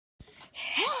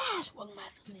guys, welcome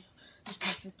back to this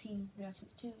top 15 reaction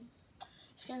to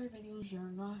scary videos you're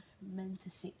not meant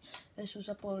to see. This was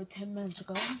uploaded 10 minutes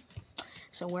ago,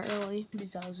 so we're early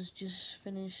because I was just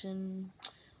finishing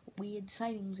weird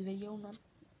sightings video, not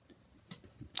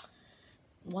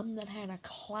one that had a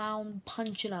clown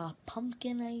punching a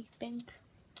pumpkin, I think.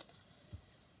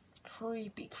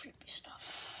 Creepy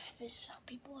stuff. This is how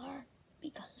people are,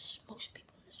 because most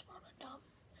people in this world are dumb.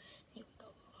 Here we go.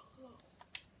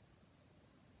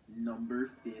 Number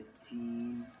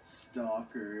 15,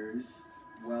 Stalkers.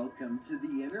 Welcome to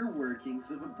the inner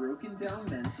workings of a broken down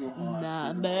mental hospital.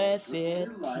 Number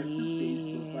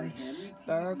 15,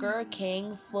 Burger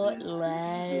King foot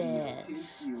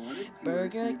lettuce.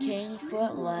 Burger King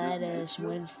foot lettuce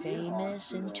went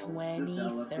famous in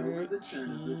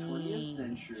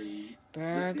 2013.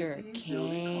 Burger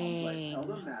King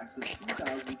held a max of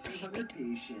 2,200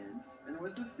 patients and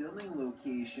was a filming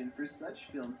location for such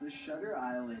films as Shutter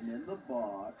Island and The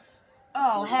Box.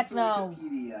 Oh, heck no.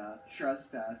 Wikipedia,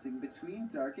 trespassing between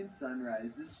dark and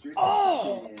sunrise is strictly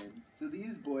forbidden, so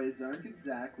these boys aren't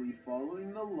exactly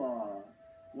following the law.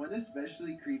 One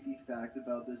especially creepy fact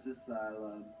about this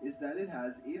asylum is that it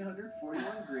has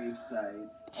 841 grave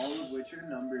sites, all of which are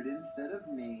numbered instead of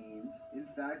named. In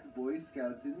fact, Boy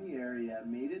Scouts in the area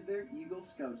made it their Eagle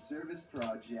Scout service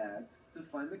project to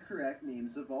find the correct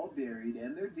names of all buried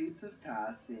and their dates of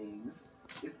passings.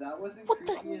 If that wasn't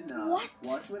creepy enough,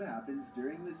 watch what happens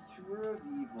during this tour of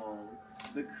evil.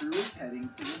 The crew is heading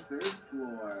to the 3rd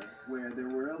floor, where there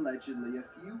were allegedly a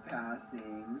few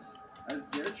passings.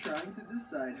 As they're trying to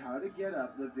decide how to get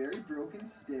up the very broken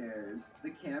stairs,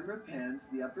 the camera pans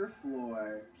the upper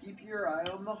floor. Keep your eye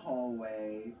on the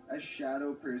hallway. A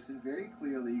shadow person very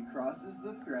clearly crosses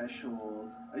the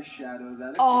threshold. A shadow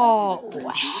that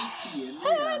didn't see in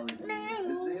reality,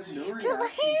 as they have no reaction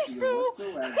to you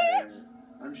whatsoever.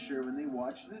 I'm sure when they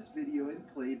watched this video in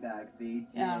playback, they did.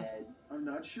 Yeah. I'm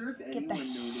not sure if anyone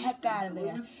noticed until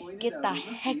it was pointed out in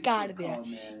the Facebook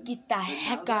comments. Get the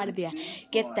heck out of there.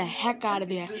 Get the heck out of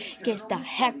there. Get the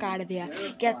heck out of there.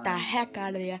 Get the heck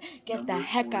out of there. Get the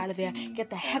heck out of there. Get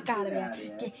the heck out of there.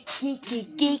 Get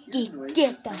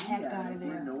the heck out of there.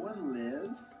 Where no one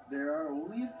lives, there are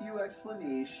only a few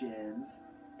explanations.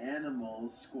 Animal,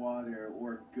 squatter,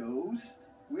 or ghost?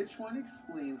 Which one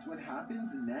explains what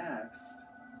happens next?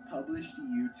 Published to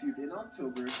YouTube in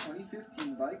October of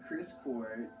 2015 by Chris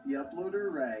Court, the uploader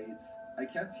writes, I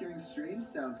kept hearing strange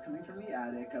sounds coming from the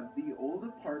attic of the old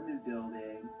apartment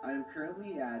building I am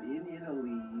currently at in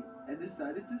Italy, and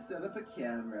decided to set up a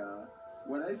camera.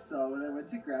 What I saw when I went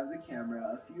to grab the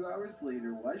camera a few hours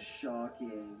later was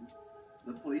shocking.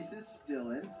 The place is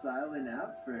still and silent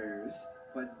at first,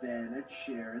 but then a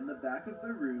chair in the back of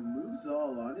the room moves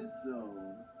all on its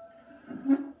own.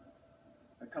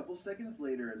 A couple seconds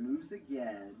later, it moves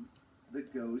again. The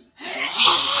ghost the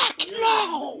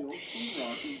old school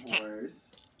rocking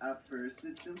horse. At first,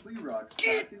 it simply rocks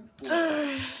back and forth,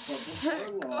 but before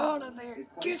long, it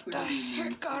quite clearly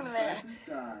moves from side to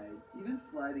side, even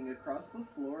sliding across the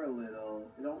floor a little.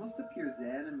 It almost appears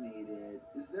animated.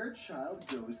 Is there a child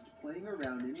ghost playing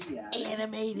around in the attic?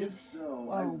 Animated. If so,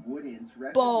 I wouldn't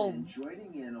recommend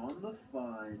joining in on the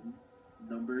fun.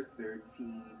 Number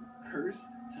 13,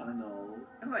 Cursed Tunnel.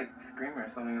 I like screaming or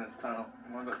something in this tunnel.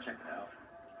 I want to go check it out.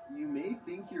 You may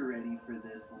think you're ready for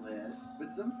this list,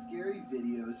 but some scary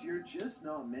videos you're just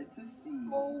not meant to see.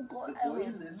 Oh God, the boy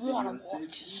in this video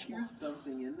says he hears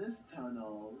something in this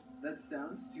tunnel that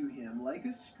sounds to him like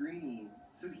a scream.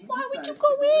 So he decides to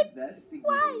go investigate.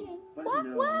 But no,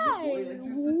 the boy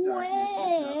enters the darkness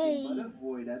with nothing but a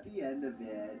void at the end of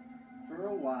it. For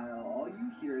a while, all you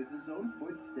hear is his own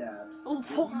footsteps. Then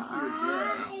you hear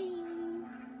this.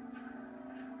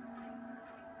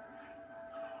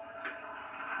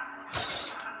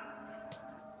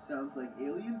 Sounds like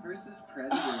Alien vs.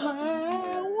 Predator.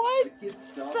 The kid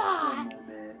stops for a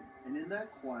moment, and in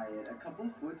that quiet, a couple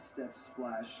footsteps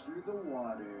splash through the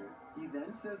water. He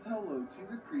then says hello to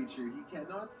the creature he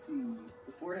cannot see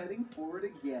before heading forward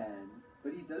again,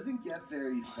 but he doesn't get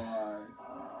very far.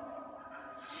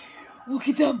 Look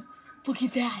at them! Look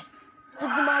at that!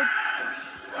 Look at my...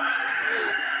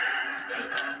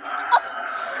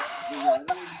 The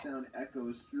rattling sound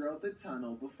echoes throughout the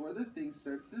tunnel before the thing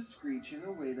starts to screech in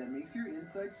a way that makes your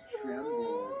insides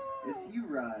tremble. As he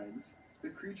runs, the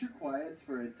creature quiets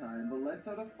for a time but lets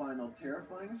out a final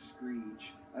terrifying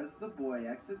screech as the boy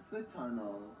exits the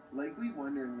tunnel, likely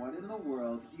wondering what in the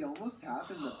world he almost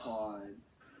happened upon.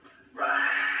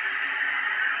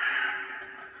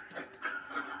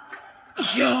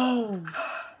 Yo!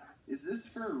 Is this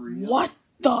for real? What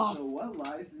the? So what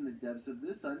lies in the depths of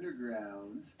this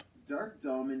underground? Dark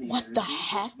Dominator What the thinks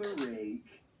heck? it's the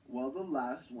rake, while the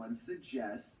last one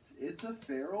suggests it's a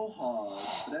feral hog.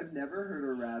 But I've never heard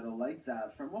a rattle like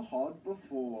that from a hog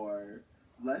before.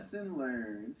 Lesson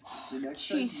learned. The next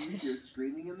time you hear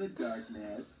screaming in the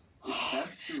darkness, it's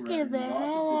best to run in the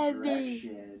opposite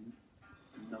direction.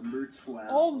 Number 12.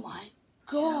 Oh my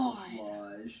god.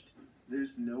 Camouflaged.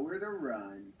 There's nowhere to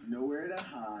run, nowhere to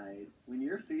hide. When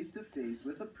you're face to face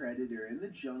with a predator in the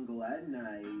jungle at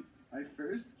night, I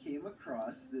first came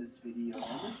across this video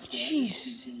on the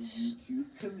Spanish-speaking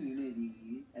YouTube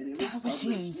community, and it was published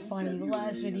in funny. The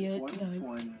last video,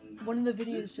 2020. One of the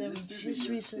videos that we just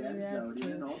recently reacted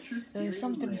to, there was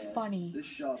something funny.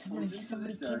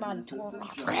 Somebody came out and tore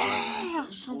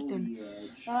off something.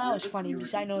 Well, that was funny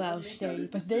because I know that was scary,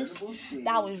 but this,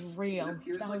 that was real.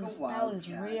 That was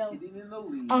real.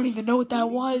 I don't even know what that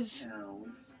was.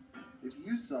 If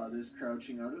you saw this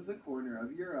crouching out of the corner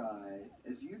of your eye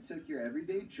as you took your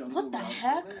everyday jungle what the walk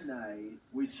heck? at night,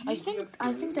 I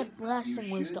think that last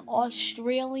thing was the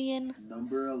Australian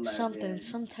Number 11,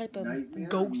 some type of Nightmare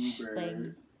ghost Uber.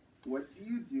 thing. What do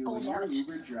you do Goes when your on its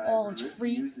Uber driver all its feet, and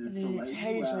refuses to then let its you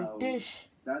head is out? like this.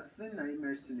 That's the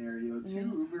nightmare scenario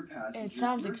two Uber passengers It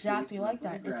sounds were exactly faced like with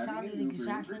that. when It grabbing sounded an Uber in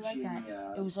exactly like that.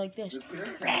 Virginia. It was like this. The pair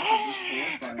captured this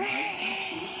horrifying high-speed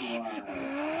chase live.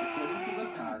 According to the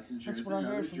passengers, That's what I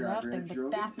heard another from that driver thing, but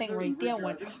drove that into thing the right Uber there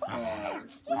went. driver's car.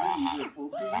 When the Uber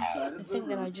pulled to the side of the thing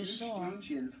that I road just to saw.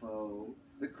 exchange info,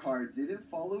 the car didn't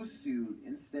follow suit,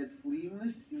 instead fleeing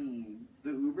the scene. The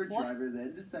Uber driver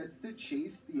then decides to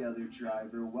chase the other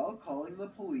driver while calling the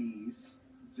police.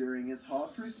 During his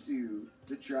hot pursuit,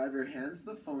 the driver hands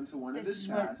the phone to one of his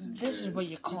passengers. This is what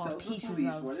you call he tells pieces the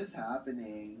police of. what is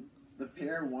happening. The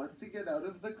pair wants to get out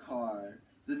of the car,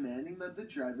 demanding that the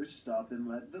driver stop and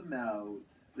let them out.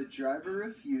 The driver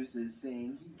refuses,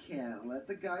 saying he can't let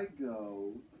the guy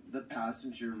go. The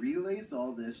passenger relays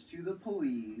all this to the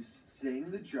police,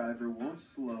 saying the driver won't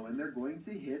slow and they're going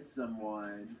to hit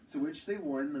someone, to which they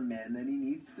warn the man that he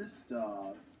needs to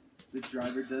stop. The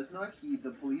driver does not heed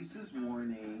the police's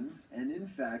warnings, and in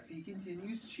fact, he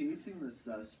continues chasing the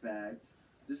suspect,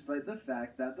 despite the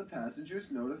fact that the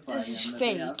passengers notify him that This is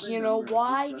they have fake. the You know number of the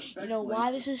why? You suspect's know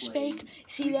why this license is plate. fake?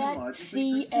 See We can that?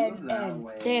 logically pursue him that CNN.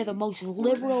 way. They're the most 4.5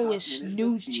 liberalist minutes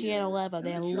news of fear, channel ever. and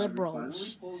They're the driver liberals.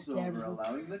 finally pulls They're- over,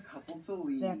 allowing the couple to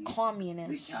leave. They're They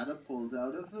communists. catapult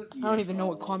out of the vehicle. I don't even know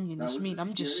what That communists was mean. the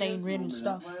I'm just saying scariest random moment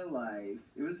stuff. of my life.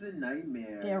 It was a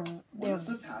nightmare. One of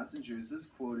the passengers is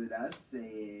quoted as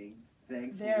saying,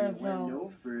 "Thankfully, They're it went the no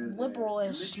further."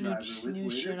 liberalist and the driver was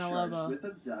news later channel charged ever. with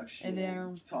abduction. And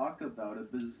they're- Talk about a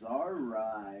bizarre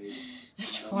ride.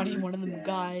 It's funny, one of them 10,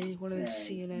 guys, one of the 10,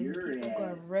 CNN you're people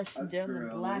got it. arrested during the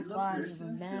girl Black and the Lives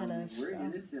person Matter filming were stuff.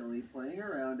 innocently playing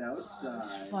around outside.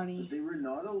 That's funny. But they were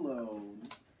not alone.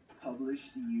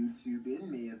 Published to YouTube in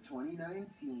May of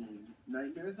 2019.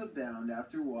 Nightmares abound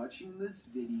after watching this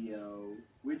video,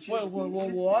 which is gaining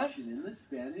attention in the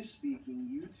Spanish-speaking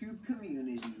YouTube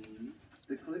community.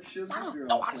 The clip shows a girl playing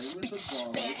with a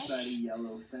ball outside a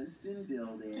yellow fenced-in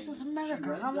building. This is America. She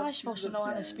runs How am I up supposed to to the know how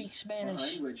to fence, speak Spanish?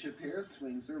 behind which a pair of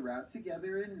swings are wrapped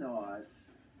together in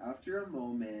knots. After a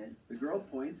moment, the girl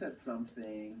points at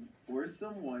something or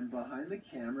someone behind the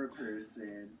camera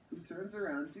person, who turns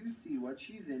around to see what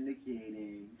she's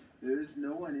indicating. There is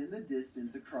no one in the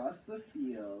distance across the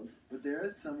field, but there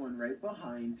is someone right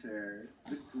behind her.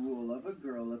 The ghoul of a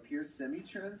girl appears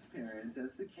semi-transparent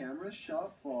as the camera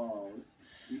shot falls.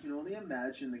 You can only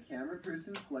imagine the camera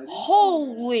person fled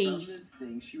from this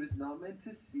thing she was not meant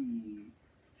to see.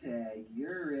 Tag,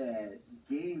 you're it.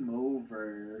 Game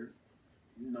over.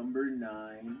 Number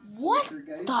 9. What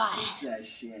Poltergeist the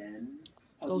Possession.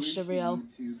 Goes Published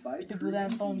surreal. to YouTube by People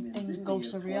that phone Demons think in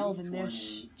goes May of surreal, then they're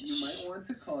 2020. You might want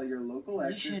to call your local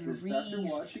You should exorcist after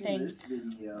watching this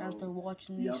video. after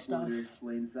watching The these stuff. uploader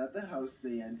explains that the house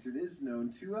they entered is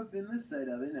known to have been the site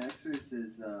of an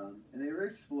exorcism, and they were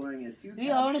exploring it to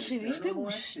Yeah, honestly, capture these people paranormal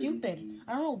were stupid. activity.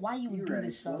 I don't know why you would do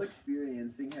this While stuff.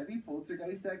 experiencing heavy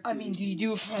poltergeist activity. I mean, do you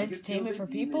do it for they could feel entertainment the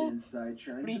for demon people? inside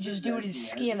trying Or do you to just do it to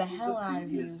possess scare the as it did hell out of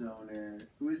previous you? owner,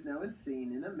 who is now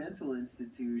insane in a mental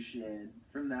institution.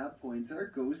 From that point, our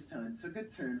ghost hunt took a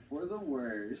turn for the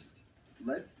worst.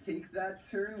 Let's take that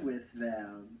turn with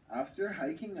them. After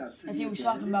hiking up to If the he was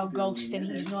talking abandoned about ghosts, building then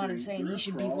and he's not entering insane. through He a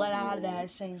should be crawl let out of hole. that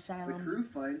insane The asylum. crew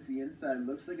finds the inside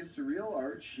looks like a surreal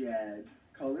art shed.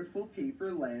 Colorful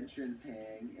paper lanterns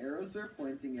hang, arrows are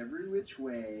pointing every which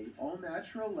way. All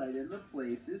natural light in the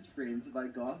place is framed by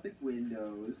gothic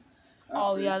windows.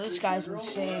 Oh, yeah, first, this the guy's general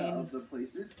insane. aura of the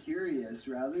place is curious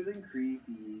rather than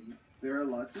creepy. There are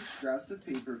lots of scraps of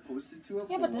paper posted to a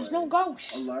Yeah, but there's board, no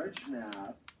ghosts. a large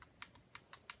map,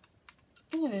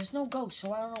 Dude, there's no ghost,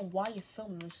 so I don't know why you're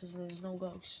filming this if there's no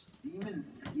ghost. Demon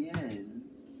Skin,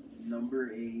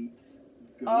 number 8.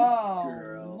 Ghost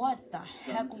Girl. What the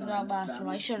heck was that last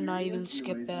one? I should not even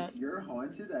skip that. Your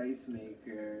haunted ice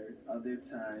maker. Other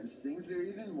times, things are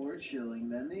even more chilling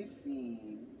than they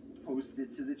seem.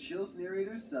 Posted to the Chills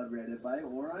Narrator subreddit by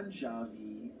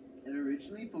Oranjavi, and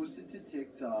originally posted to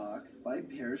TikTok by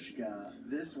Pershka.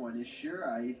 This one is sure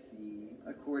icy.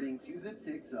 According to the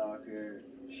TikToker,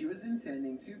 she was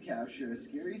intending to capture a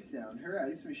scary sound her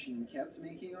ice machine kept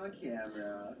making on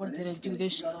camera. What did it do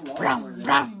this? Brum,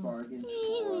 brum.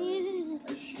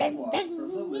 As she walks from the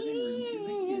living room to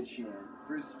the kitchen.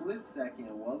 For a split second,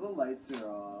 while the lights are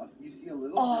off, you see a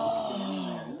little girl standing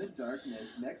there in the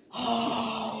darkness next to the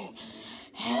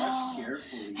Watch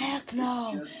carefully. Heck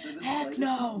no. It's just for the Heck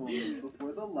no. moments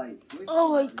before the light flicks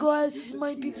Oh my on god, and this she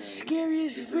might be the disappears.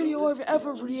 scariest The video girl I've is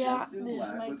ever clothed reacted. just in This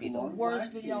black might with be the long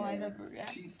worst black video hair. I've ever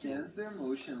reacted She to. stands there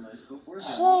motionless before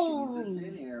vanishing Holy. into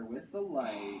thin air with the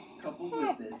light. Coupled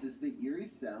with this is the eerie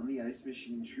sound the ice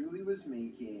machine truly was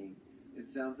making. It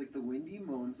sounds like the windy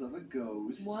moans of a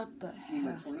ghost. What the Team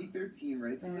of heck? 2013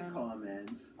 writes in the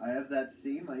comments, I have that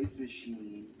same ice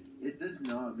machine. It does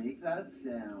not make that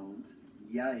sound.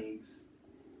 Yikes.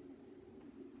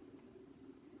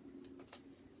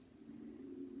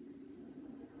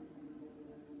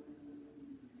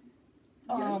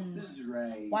 Yikes is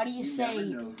right. Why do you say never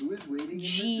know who is waiting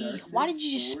G? in the darkness Why did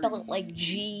you just for spell it like you.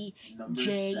 G Number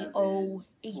J 7, O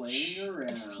playing H around.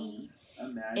 S T?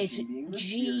 Imagine It's being the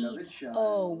G spirit of a child,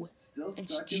 O. still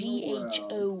It's stuck in the G world. H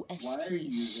O S Why are T. you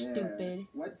there? Stupid.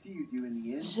 What do you do in the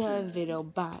Video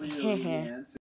inside? bye. Clearly the answer